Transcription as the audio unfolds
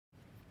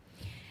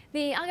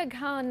The Aga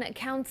Khan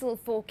Council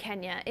for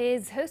Kenya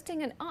is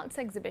hosting an arts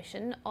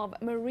exhibition of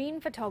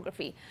marine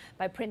photography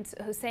by Prince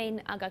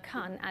Hussein Aga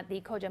Khan at the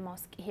Koja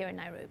Mosque here in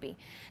Nairobi.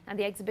 Now,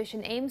 the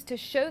exhibition aims to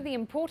show the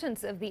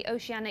importance of the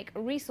oceanic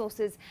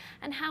resources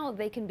and how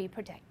they can be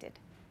protected.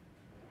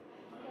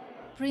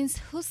 Prince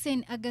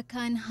Hussein Aga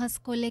Khan has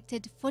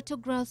collected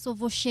photographs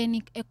of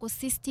oceanic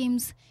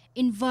ecosystems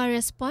in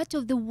various parts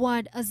of the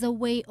world as a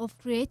way of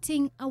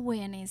creating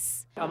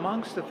awareness.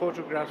 Amongst the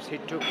photographs he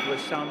took were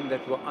some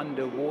that were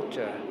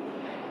underwater,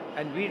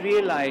 and we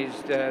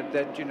realized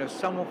that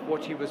some of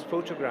what he was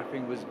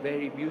photographing was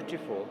very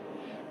beautiful,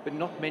 but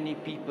not many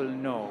people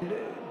know.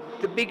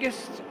 The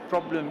biggest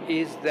problem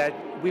is that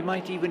we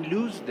might even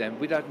lose them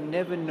without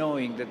never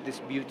knowing that this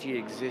beauty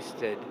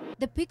existed.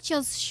 The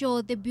pictures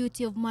show the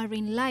beauty of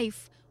marine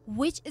life,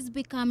 which is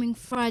becoming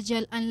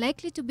fragile and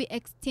likely to be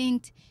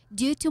extinct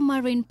due to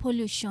marine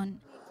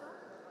pollution.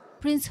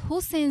 Prince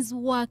Hussein's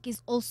work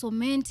is also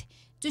meant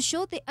to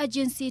show the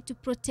urgency to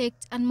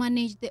protect and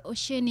manage the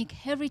oceanic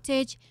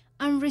heritage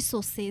and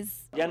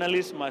resources.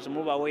 Journalists must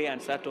move away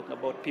and start talking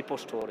about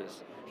people's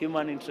stories,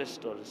 human interest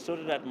stories,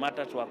 stories that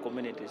matter to our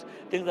communities,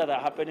 things that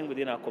are happening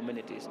within our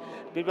communities,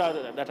 people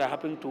that are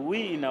happening to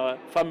we in our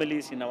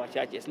families, in our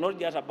churches, not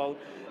just about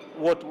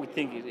what we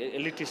think is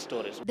elitist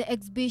stories. The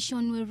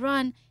exhibition will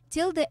run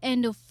till the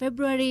end of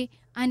February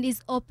and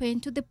is open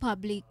to the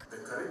public.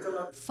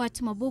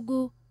 Fatima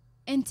Bugu,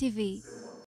 NTV.